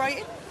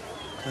celebrating.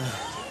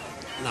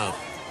 No,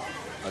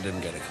 I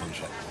didn't get a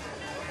contract.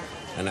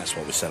 And that's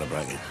what we're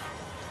celebrating.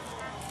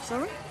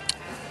 Sorry?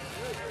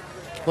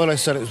 Well, they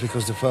said it was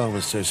because the farm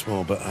was too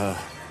small, but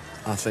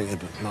I think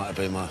it might have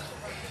been my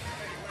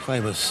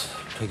famous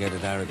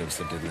pig-headed arrogance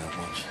that didn't help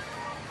much.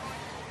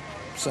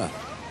 So,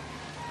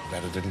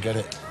 glad I didn't get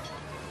it.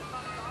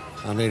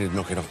 I needed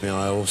knocking off my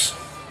high horse.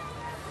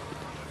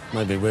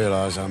 Made me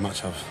realise how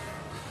much I've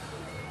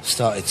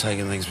started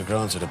taking things for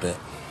granted a bit.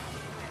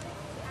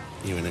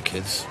 You and the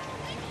kids.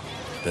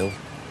 Bill.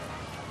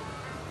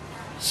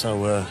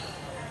 So,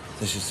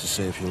 this is to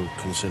see if you'll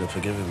consider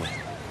forgiving me.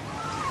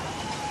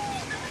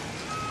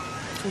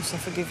 Of course I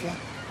forgive you.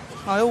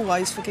 I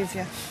always forgive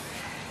you.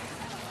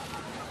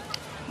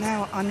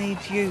 Now I need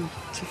you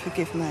to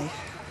forgive me.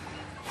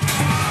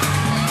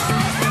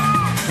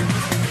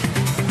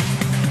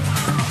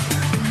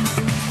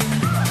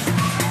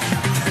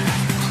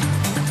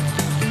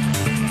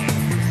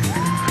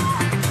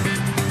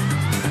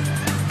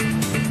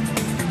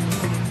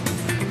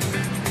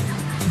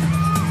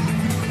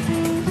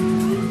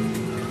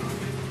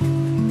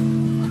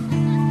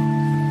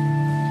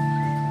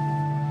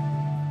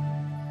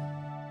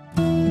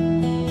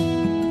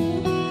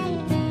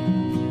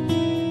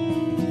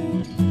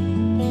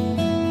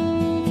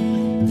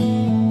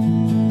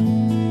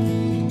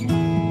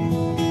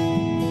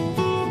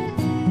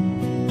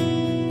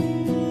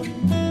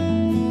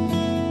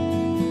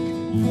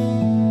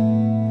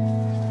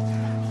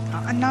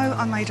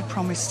 A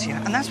promise to you,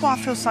 and that's why I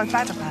feel so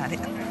bad about it.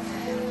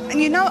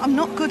 And you know I'm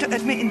not good at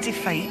admitting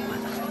defeat.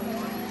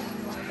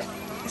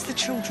 It's the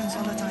children's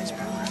holidays,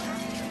 Brian.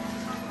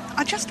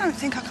 I just don't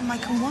think I can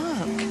make them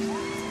work.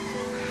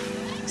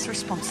 It's the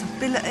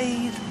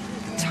responsibility,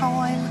 the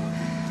time.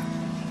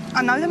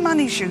 I know the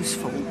money's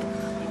useful.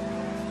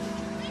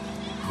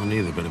 I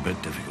knew they'd been a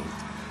bit difficult.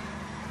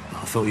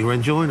 I thought you were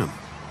enjoying them.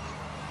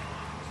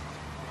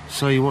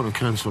 So you want to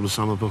cancel the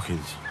summer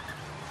bookings?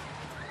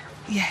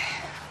 Yeah.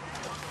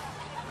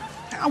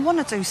 I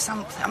want to do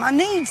something. I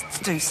need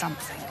to do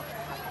something.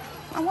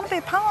 I want to be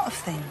a part of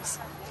things.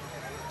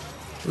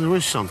 There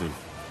is something.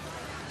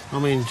 I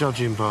mean,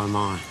 judging by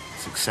my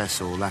success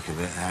or lack of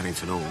it at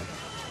Haddington Hall,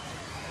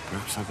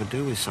 perhaps I could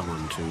do with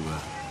someone to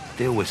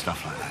deal with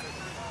stuff like that.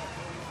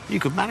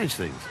 You could manage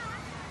things.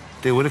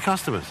 Deal with the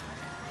customers.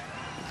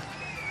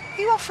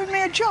 You offering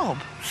me a job?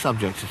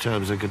 Subject to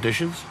terms and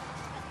conditions.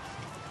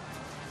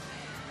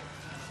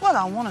 Well,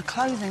 I want a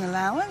clothing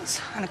allowance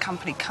and a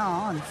company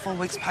car and 4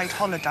 weeks paid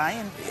holiday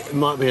and... It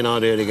might be an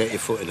idea to get your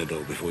foot in the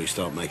door before you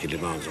start making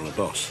demands on a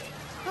boss.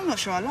 I'm not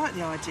sure I like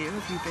the idea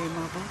of you being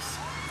my boss.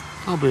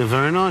 I'll be a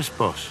very nice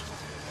boss.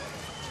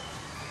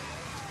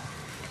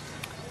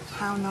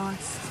 How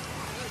nice.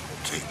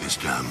 Take this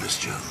down, Miss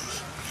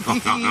Jones.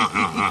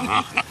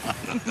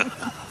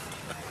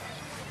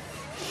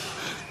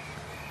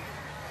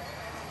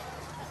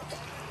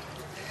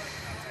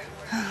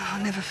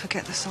 I'll never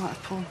forget the sight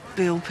of poor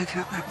Bill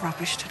picking up that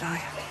rubbish today.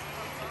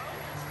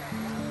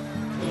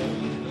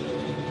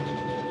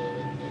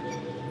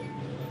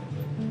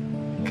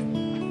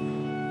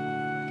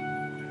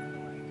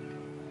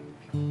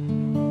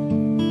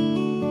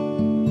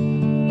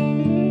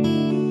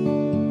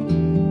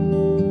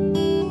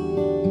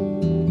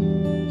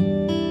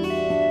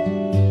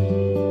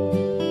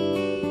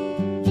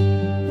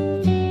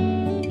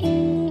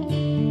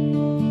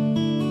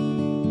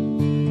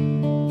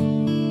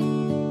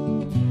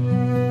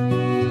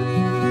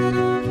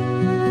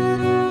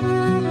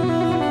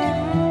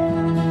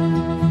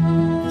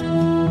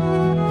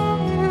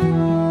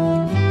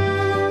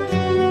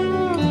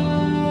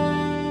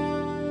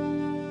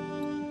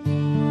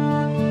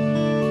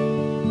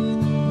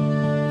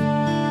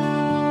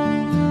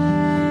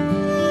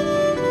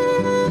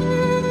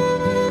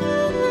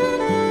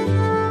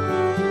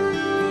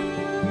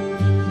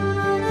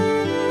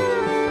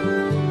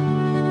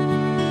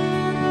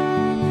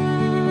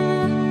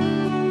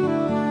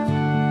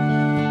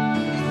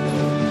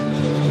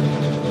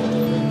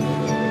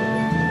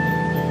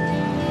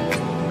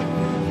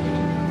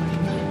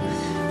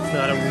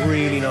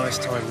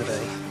 Time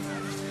today.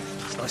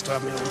 It's nice to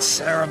have me old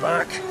Sarah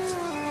back.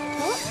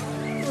 What?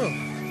 Oh,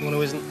 one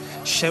who isn't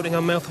shouting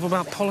her mouth off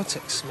about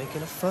politics,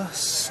 making a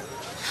fuss.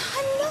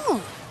 I'm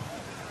not.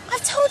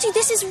 I've told you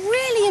this is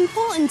really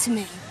important to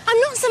me. I'm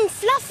not some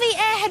fluffy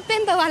airhead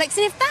bimbo, Alex,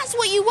 and if that's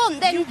what you want,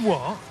 then... You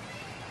what?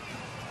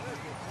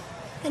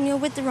 Then you're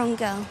with the wrong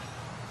girl.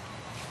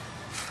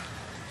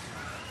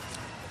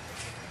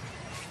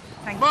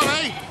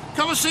 Molly,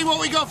 come and see what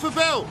we got for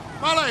Bill.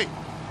 Molly!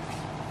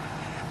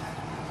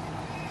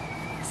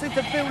 Said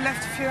the bill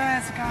left a few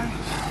hours ago.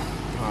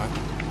 All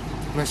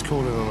right. Let's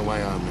call it on the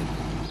way home then.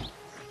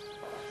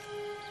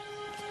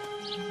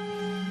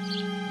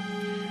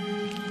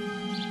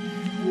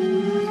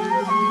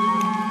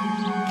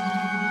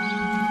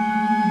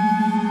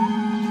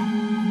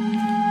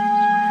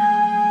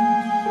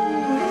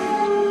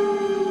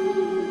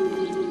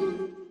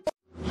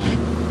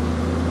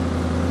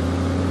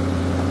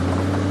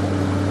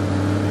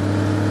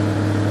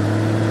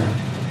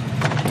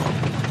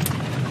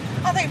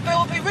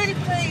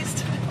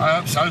 I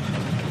hope so.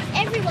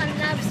 Everyone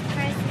loves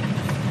presents.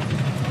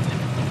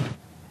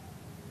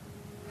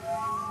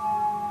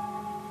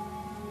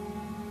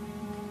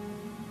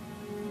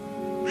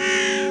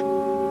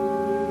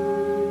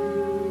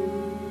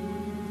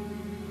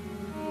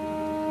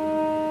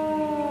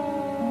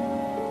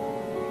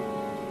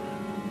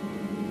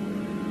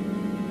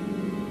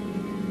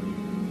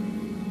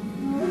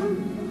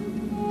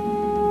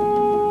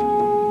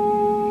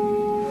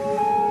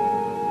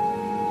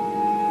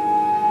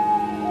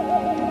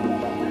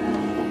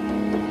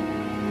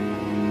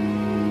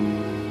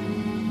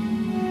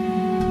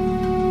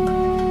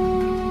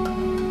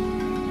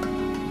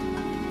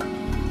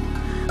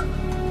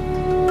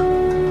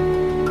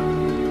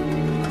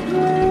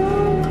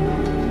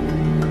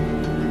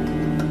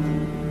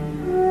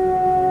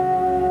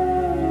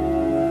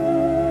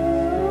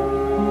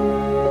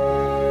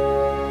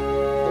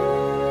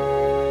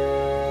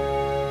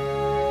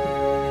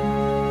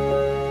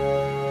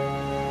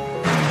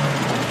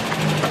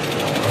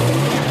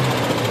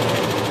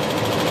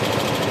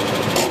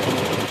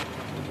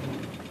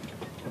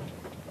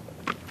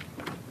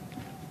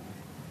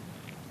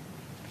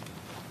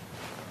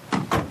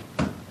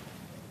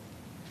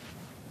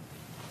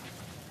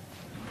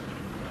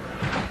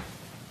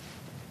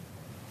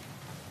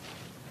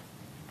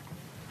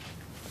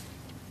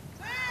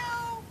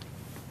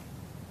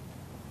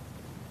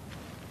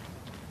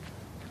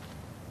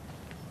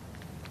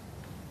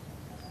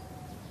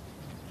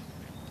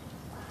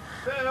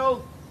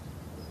 Phil!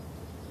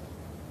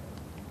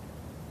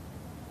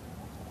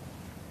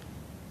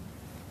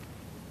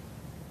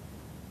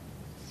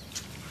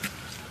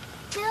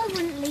 Bill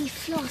wouldn't leave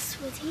Floss,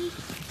 would he?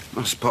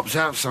 Must have popped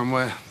out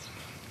somewhere.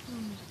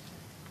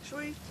 Shall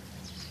we?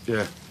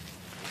 Yeah.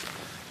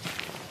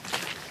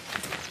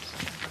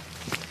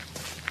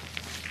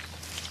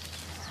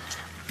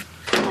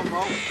 Come on,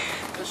 Mole.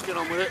 Let's get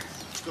on with it.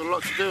 Got a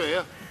lot to do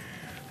here.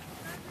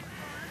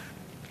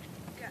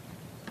 Yeah.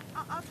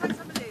 I'll take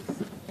some of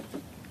this.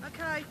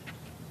 Okay.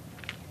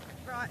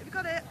 Right, have you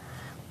got it?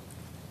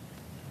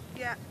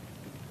 Yeah.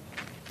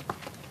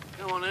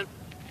 Come on, then.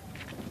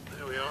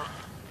 There we are.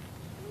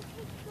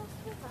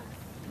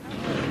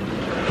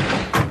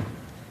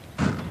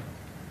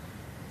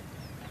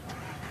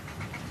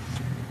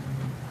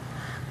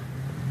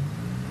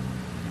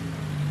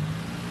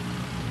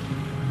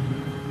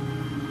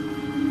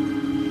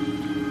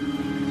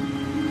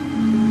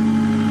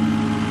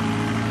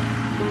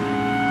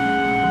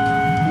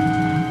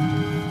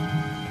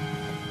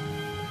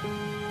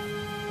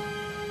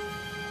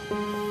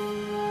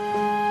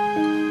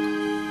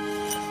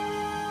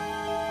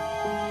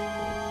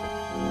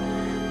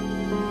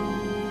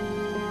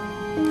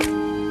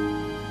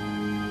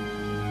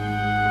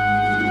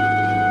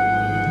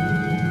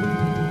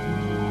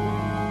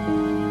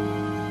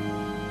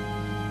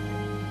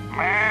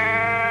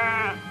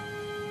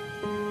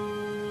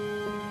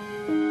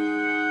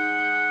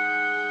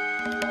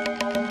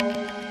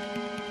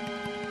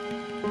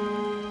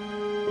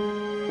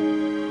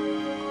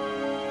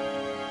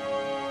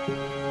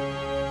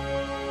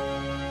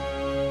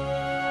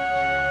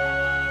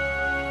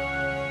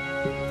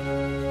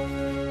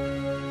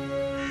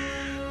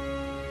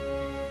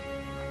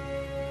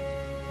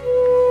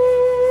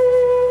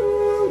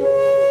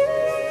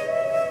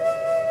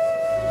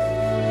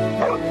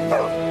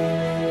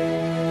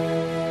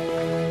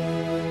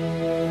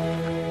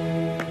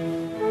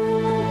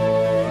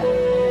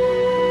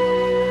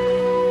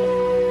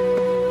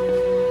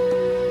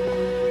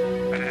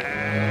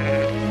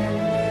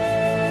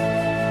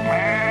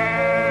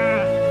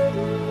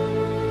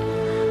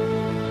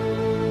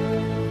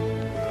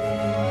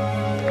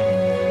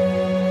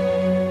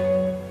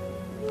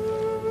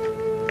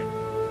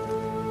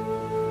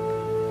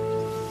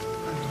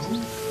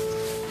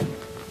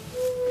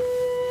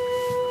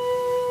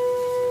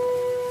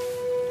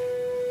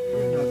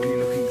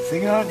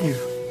 Aren't you?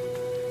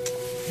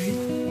 Hey?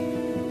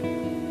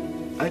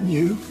 And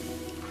you?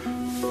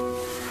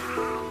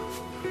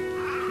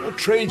 I'll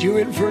trade you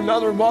in for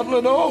another model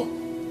and all.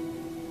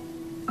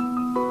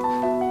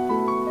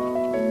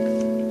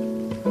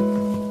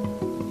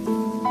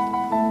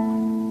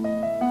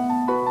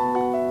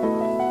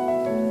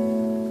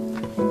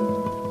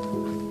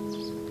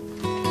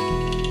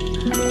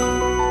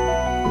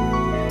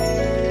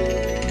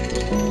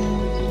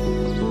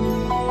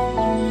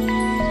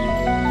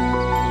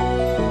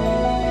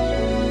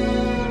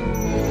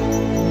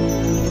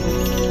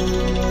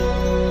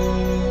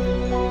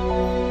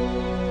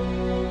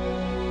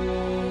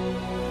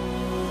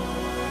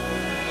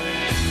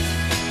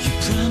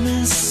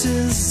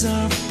 Promises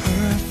are